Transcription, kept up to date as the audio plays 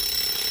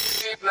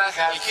Okay.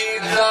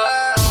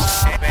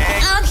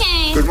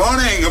 Good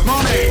morning, good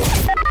morning.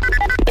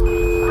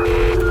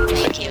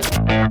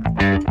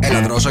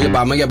 Έλα Δρόσο, για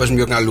πάμε, για πες μου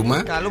ποιο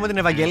καλούμε. Καλούμε την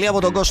Ευαγγελία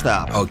από τον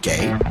Κώστα. Οκ.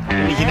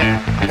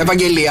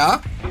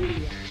 Ευαγγελία.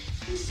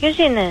 Ποιος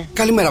είναι?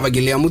 Καλημέρα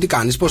Ευαγγελία μου, τι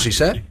κάνεις, πώς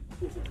είσαι?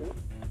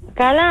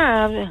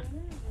 Καλά.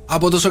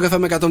 Από το Σοκαφέ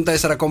με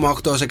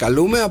 104,8 σε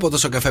καλούμε. Από το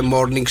Σοκαφέ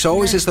Morning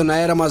Show. Είσαι στον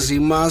αέρα μαζί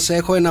μας.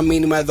 Έχω ένα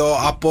μήνυμα εδώ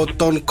από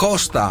τον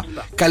Κώστα.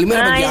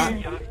 Καλημέρα παιδιά.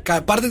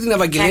 Πάρτε την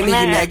Ευαγγελία, είναι η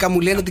γυναίκα μου,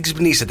 λέει να την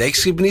ξυπνήσετε. Έχεις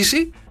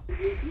ξυπνήσει?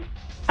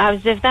 Από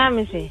τις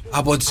 7.30.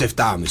 Από τις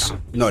 7.30.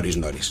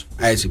 Νωρίς.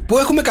 Έτσι. Πού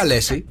έχουμε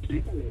καλέσει?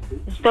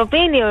 Στο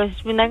Πίνιο,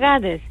 στις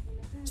Πινακάτες.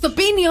 Στο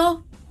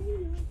Πίνιο.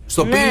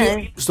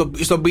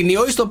 Στο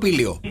Πίνιο ή στο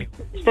Πήλιο?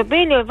 Στο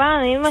Πήλιο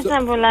πάνω,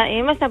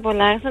 είμαστε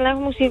πολλά, αλλά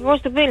έχουμε μουσικό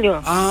στο Πήλιο.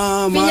 Α,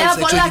 μάλιστα,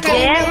 εξωτικό.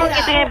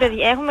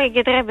 Έχουμε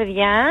και τρία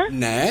παιδιά.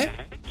 Ναι.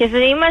 Και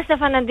είμαστε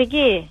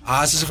φανατικοί.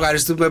 Α, σας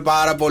ευχαριστούμε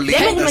πάρα πολύ.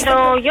 Με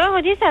τον Γιώργο,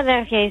 τι στα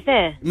αδέρφια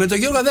είστε? Με τον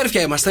Γιώργο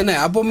αδέρφια είμαστε, ναι,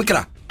 από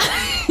μικρά.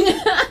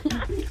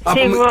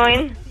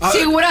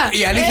 Σίγουρα.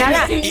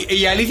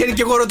 Η αλήθεια είναι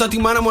και εγώ ρωτάω τη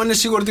μάνα μου αν είναι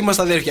σίγουρο ότι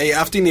είμαστε αδέρφια.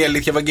 Αυτή είναι η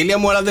αλήθεια, Ευαγγελία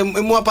μου, αλλά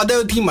μου απαντάει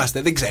ότι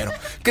είμαστε. Δεν ξέρω.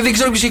 Και δεν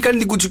ξέρω ποιος έχει κάνει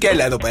την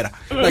κουτσουκέλα εδώ πέρα.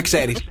 Να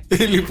ξέρεις.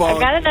 Λοιπόν.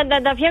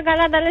 Τα πιο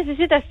καλά τα λες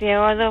εσύ τα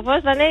αστεία. Ο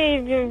αδερφός τα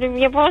λέει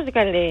για πόσο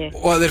καλή.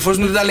 Ο αδερφός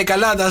μου δεν τα λέει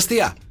καλά τα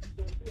αστεία.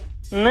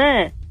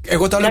 Ναι.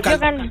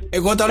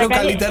 Εγώ τα λέω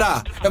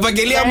καλύτερα.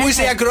 Ευαγγελία μου,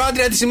 είσαι η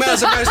ακροάτρια της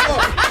ημέρας. Ευχαριστώ.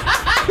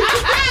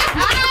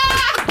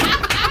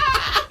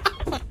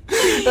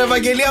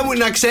 Ευαγγελία μου,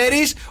 να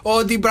ξέρεις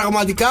ότι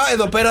πραγματικά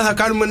εδώ πέρα θα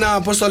κάνουμε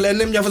ένα, πώς το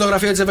λένε, μια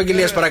φωτογραφία της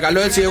Ευαγγελίας, παρακαλώ.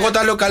 Έτσι, εγώ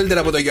τα λέω καλύτερα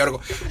από τον Γιώργο.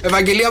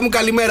 Ευαγγελία μου,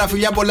 καλημέρα.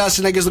 Φιλιά πολλά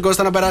συνα και στον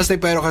Κώστα, να περάσετε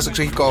υπέροχα στο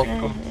ξεχικό.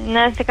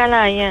 Να είστε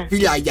καλά, γεια.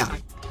 Φιλιά, γεια.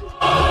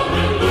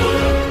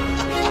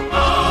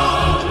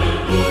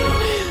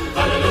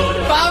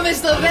 Πάμε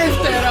στο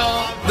δεύτερο.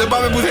 Δεν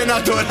πάμε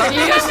πουθενά τώρα.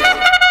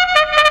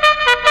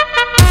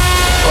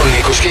 Ο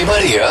Νίκος και η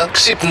Μαρία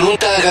ξυπνούν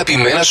τα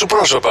αγαπημένα σου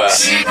πρόσωπα.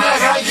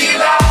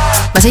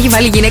 Μας έχει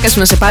βάλει η γυναίκα σου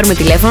να σε πάρουμε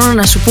τηλέφωνο,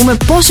 να σου πούμε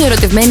πόσο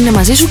ερωτευμένη είναι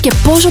μαζί σου και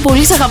πόσο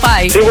πολύ σε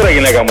αγαπάει. Σίγουρα η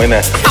γυναίκα μου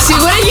είναι.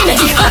 Σίγουρα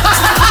γυναίκα.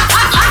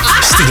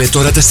 Στείλε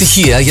τώρα τα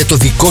στοιχεία για το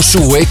δικό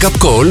σου wake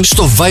up call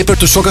στο Viber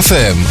του Shock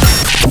FM.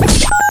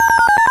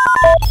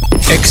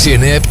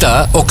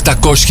 697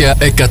 800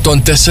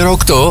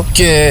 1048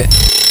 και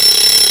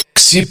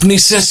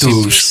ξύπνησε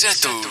τους.